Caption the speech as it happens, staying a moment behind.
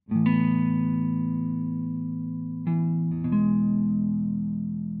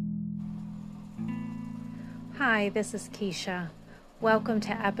Hi, this is Keisha. Welcome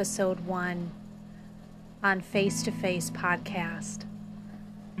to episode 1 on Face to Face podcast.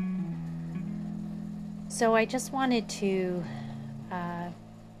 So I just wanted to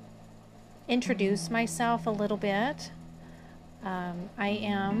introduce myself a little bit. I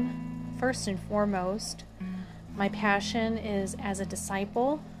am, first and foremost, my passion is as a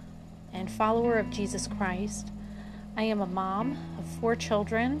disciple and follower of Jesus Christ. I am a mom of 4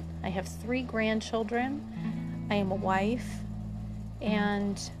 children. I have 3 grandchildren. I am a wife,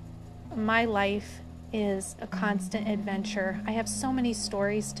 and my life is a constant adventure. I have so many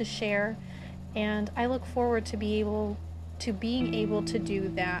stories to share, and I look forward to being able to do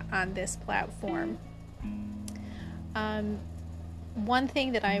that on this platform. One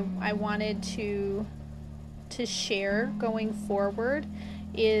thing that I wanted to share going forward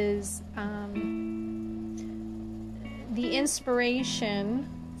is the inspiration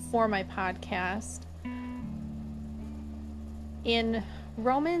for my podcast. In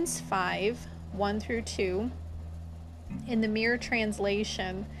Romans 5:1-2, in the Mirror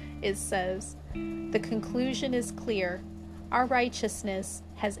translation, it says, "The conclusion is clear. Our righteousness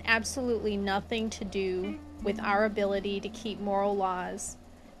has absolutely nothing to do with our ability to keep moral laws.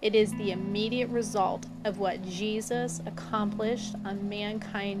 It is the immediate result of what Jesus accomplished on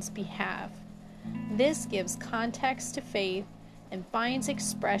mankind's behalf. This gives context to faith and finds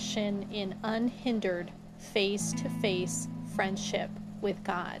expression in unhindered face-to-face friendship with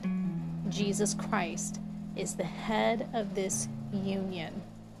God. Jesus Christ is the head of this union."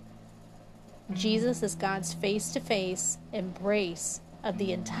 Jesus is God's face-to-face embrace of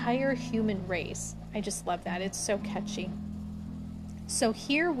the entire human race. I just love that. It's so catchy. So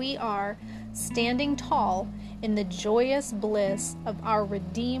here we are, standing tall in the joyous bliss of our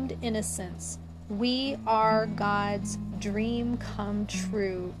redeemed innocence. We are God's dream come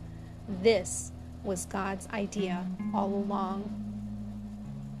true. This was God's idea all along.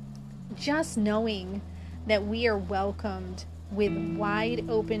 Just knowing that we are welcomed with wide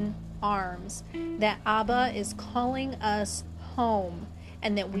open arms, that Abba is calling us home,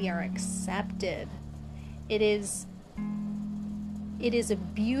 and that we are accepted. It is a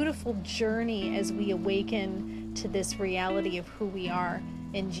beautiful journey as we awaken to this reality of who we are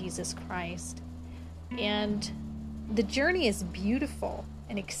in Jesus Christ. And the journey is beautiful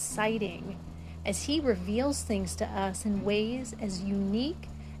and exciting as He reveals things to us in ways as unique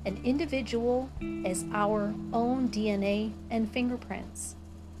and individual as our own DNA and fingerprints.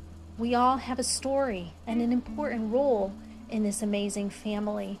 We all have a story and an important role in this amazing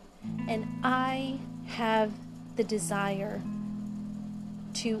family, and I have the desire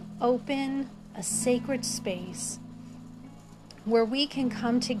to open a sacred space where we can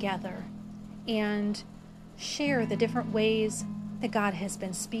come together and share the different ways that God has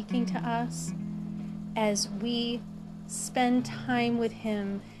been speaking to us as we spend time with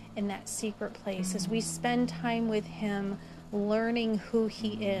Him in that secret place, as we spend time with Him learning who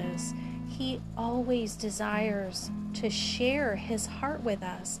He is. He always desires to share His heart with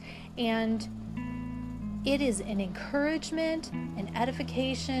us, and it is an encouragement and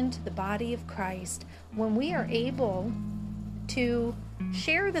edification to the body of Christ when we are able to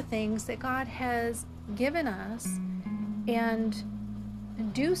share the things that God has given us and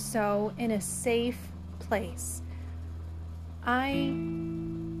do so in a safe place. I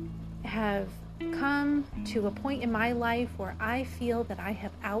have come to a point in my life where I feel that I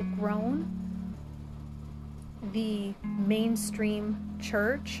have outgrown the mainstream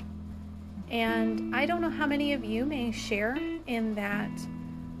church, and I don't know how many of you may share in that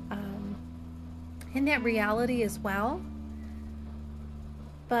reality as well,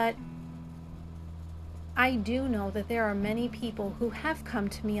 but I do know that there are many people who have come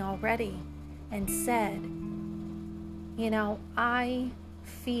to me already and said, I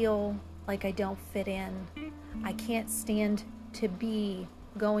feel like I don't fit in. I can't stand to be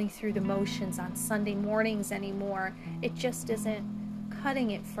going through the motions on Sunday mornings anymore. It just isn't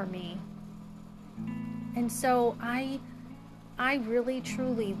cutting it for me. And so I really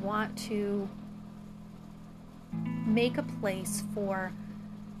truly want to make a place for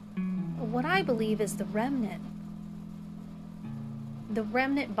what I believe is the remnant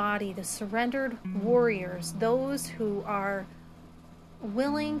body, the surrendered warriors, those who are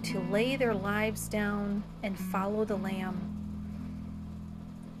willing to lay their lives down and follow the Lamb.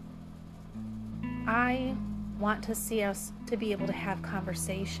 I want to see us to be able to have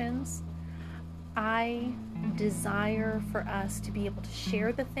conversations. I desire for us to be able to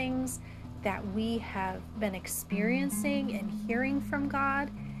share the things that we have been experiencing and hearing from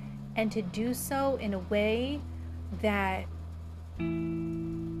God, and to do so in a way that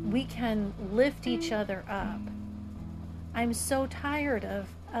we can lift each other up. I'm so tired of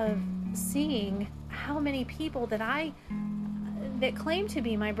seeing how many people that claim to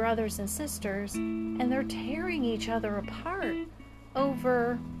be my brothers and sisters, and they're tearing each other apart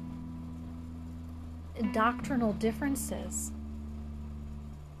over doctrinal differences.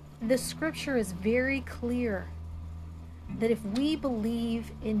 The scripture is very clear that if we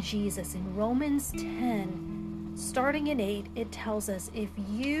believe in Jesus, in Romans 10, starting at 8, it tells us, if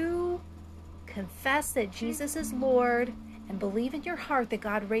you confess that Jesus is Lord and believe in your heart that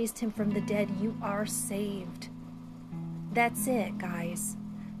God raised him from the dead, you are saved. That's it, guys.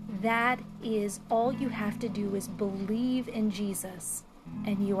 That is all you have to do, is believe in Jesus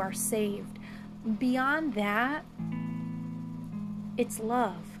and you are saved. Beyond that, it's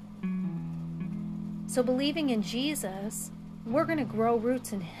love. So believing in Jesus, we're going to grow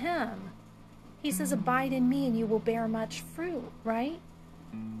roots in him. He says, abide in me and you will bear much fruit, right?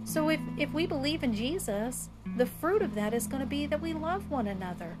 So if we believe in Jesus, the fruit of that is going to be that we love one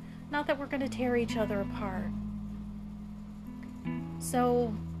another, not that we're going to tear each other apart.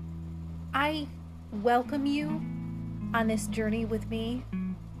 So I welcome you on this journey with me,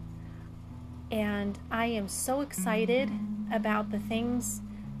 and I am so excited about the things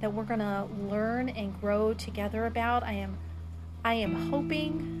that we're going to learn and grow together about. I am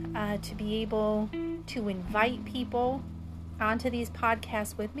hoping to be able to invite people onto these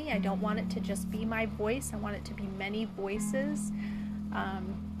podcasts with me. I don't want it to just be my voice. I want it to be many voices.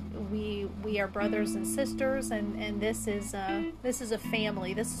 We are brothers and sisters, and this is a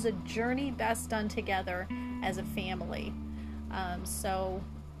family. This is a journey best done together as a family. So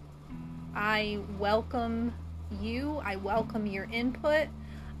I welcome you. I welcome your input.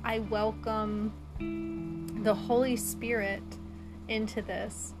 I welcome the Holy Spirit into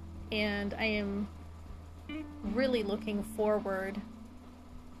this, and I am really looking forward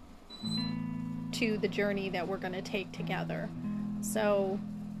to the journey that we're going to take together. So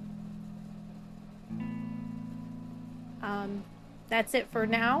that's it for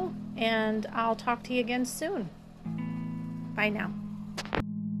now, and I'll talk to you again soon. Bye now.